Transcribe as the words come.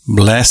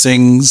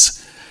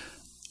blessings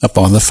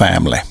upon the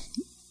family.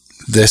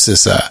 This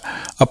is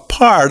a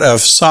part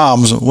of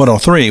Psalms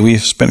 103.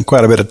 We've spent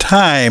quite a bit of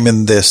time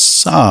in this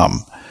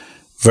psalm.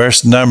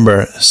 Verse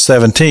number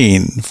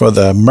 17, for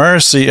the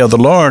mercy of the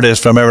Lord is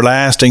from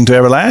everlasting to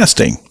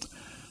everlasting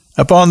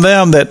upon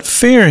them that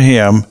fear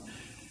him,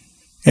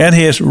 and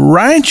his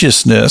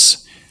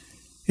righteousness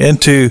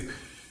into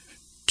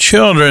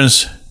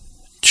children's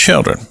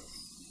children.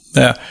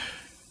 Now,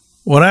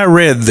 when I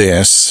read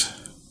this,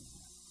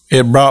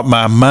 it brought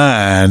my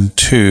mind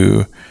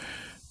to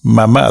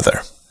my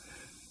mother.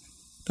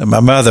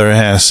 My mother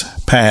has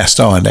passed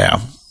on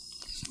now,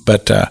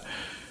 but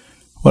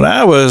when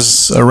I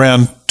was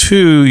around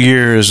 2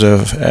 years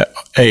of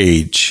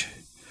age,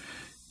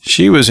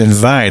 she was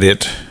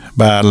invited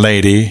by a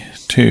lady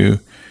to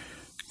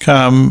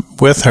come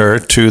with her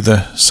to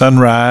the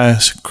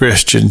Sunrise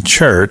Christian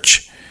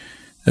Church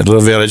at a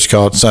little village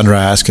called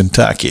Sunrise,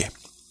 Kentucky.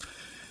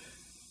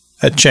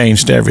 That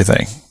changed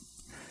everything.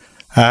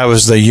 I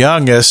was the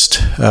youngest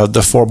of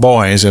the 4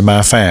 boys in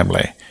my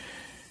family.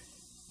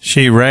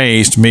 She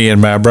raised me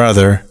and my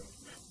brother,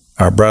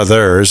 our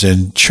brothers,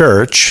 in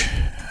church.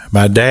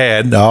 My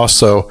dad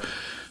also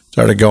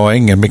started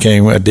going and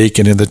became a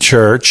deacon in the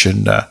church,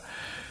 and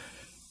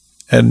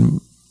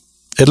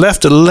it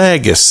left a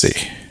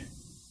legacy.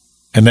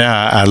 And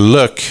now I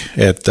look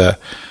at the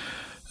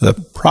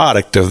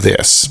product of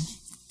this,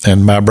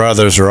 and my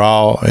brothers are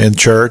all in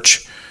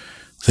church.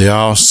 They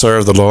all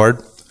serve the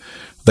Lord.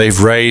 They've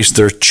raised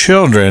their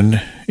children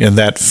in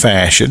that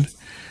fashion,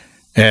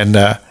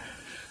 and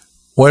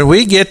when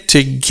we get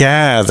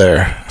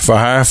together for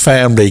our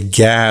family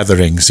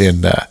gatherings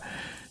in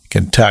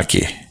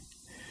Kentucky,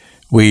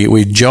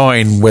 we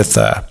join with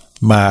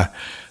my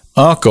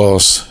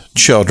uncle's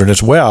children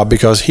as well,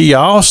 because he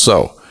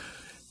also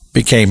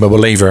became a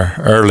believer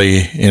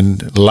early in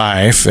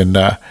life, and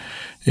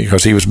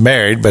because he was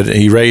married, but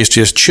he raised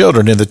his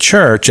children in the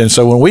church. And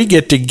so when we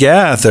get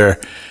together,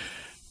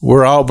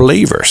 we're all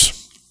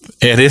believers,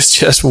 and it's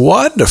just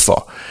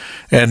wonderful.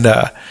 And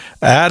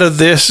out of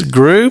this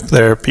group,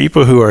 there are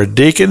people who are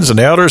deacons and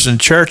elders in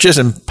churches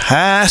and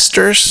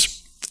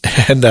pastors,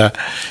 and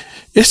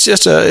it's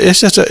just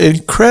an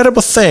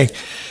incredible thing.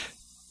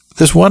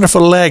 This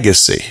wonderful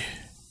legacy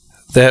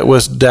that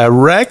was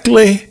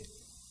directly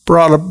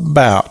brought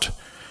about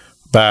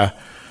by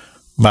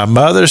my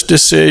mother's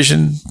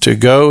decision to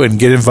go and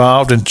get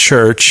involved in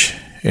church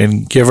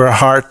and give her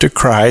heart to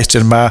Christ,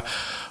 and my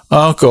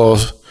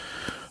uncle's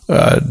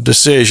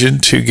decision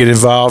to get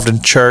involved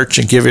in church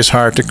and give his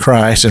heart to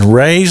Christ and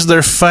raise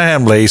their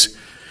families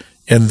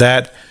in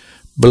that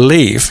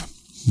belief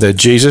that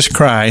Jesus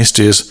Christ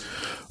is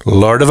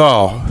Lord of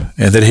all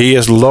and that he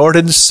is Lord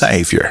and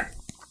Savior.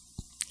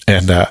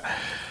 And like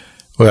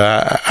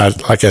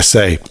I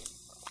say,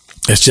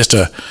 it's just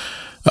a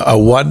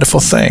wonderful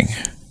thing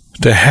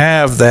to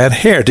have that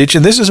heritage.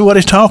 And this is what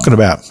he's talking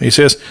about. He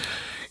says,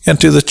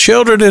 and to the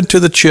children and to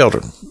the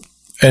children.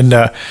 And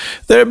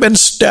there have been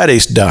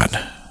studies done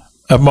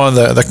among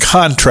the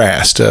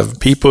contrast of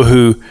people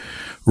who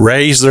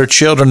raise their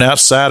children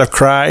outside of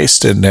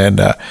Christ, and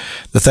the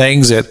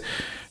things that,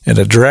 in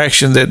the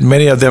direction that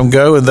many of them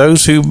go, and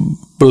those who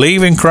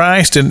believe in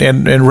Christ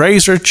and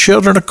raise their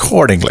children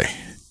accordingly,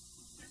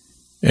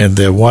 and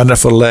the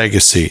wonderful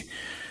legacy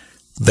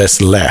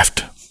that's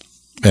left.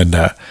 And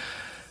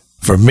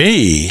for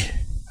me,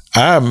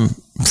 I'm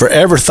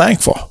forever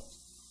thankful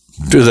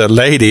to the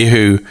lady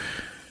who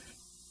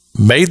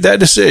made that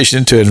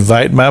decision to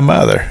invite my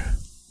mother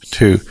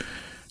to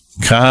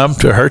come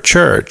to her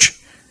church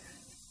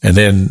and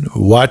then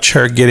watch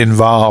her get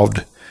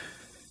involved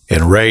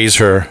and raise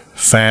her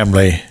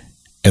family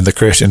in the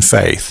Christian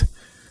faith.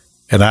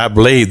 And I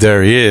believe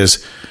there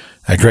is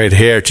a great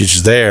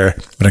heritage there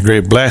and a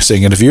great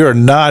blessing. And if you are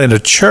not in a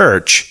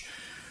church,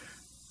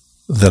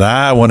 then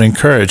I want to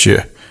encourage you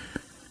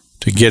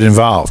to get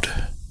involved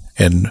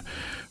and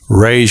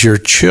raise your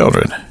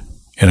children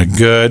in a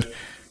good,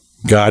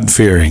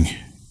 God-fearing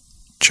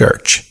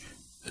church.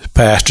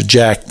 Pastor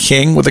Jack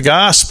King with the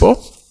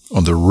gospel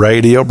on the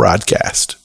radio broadcast.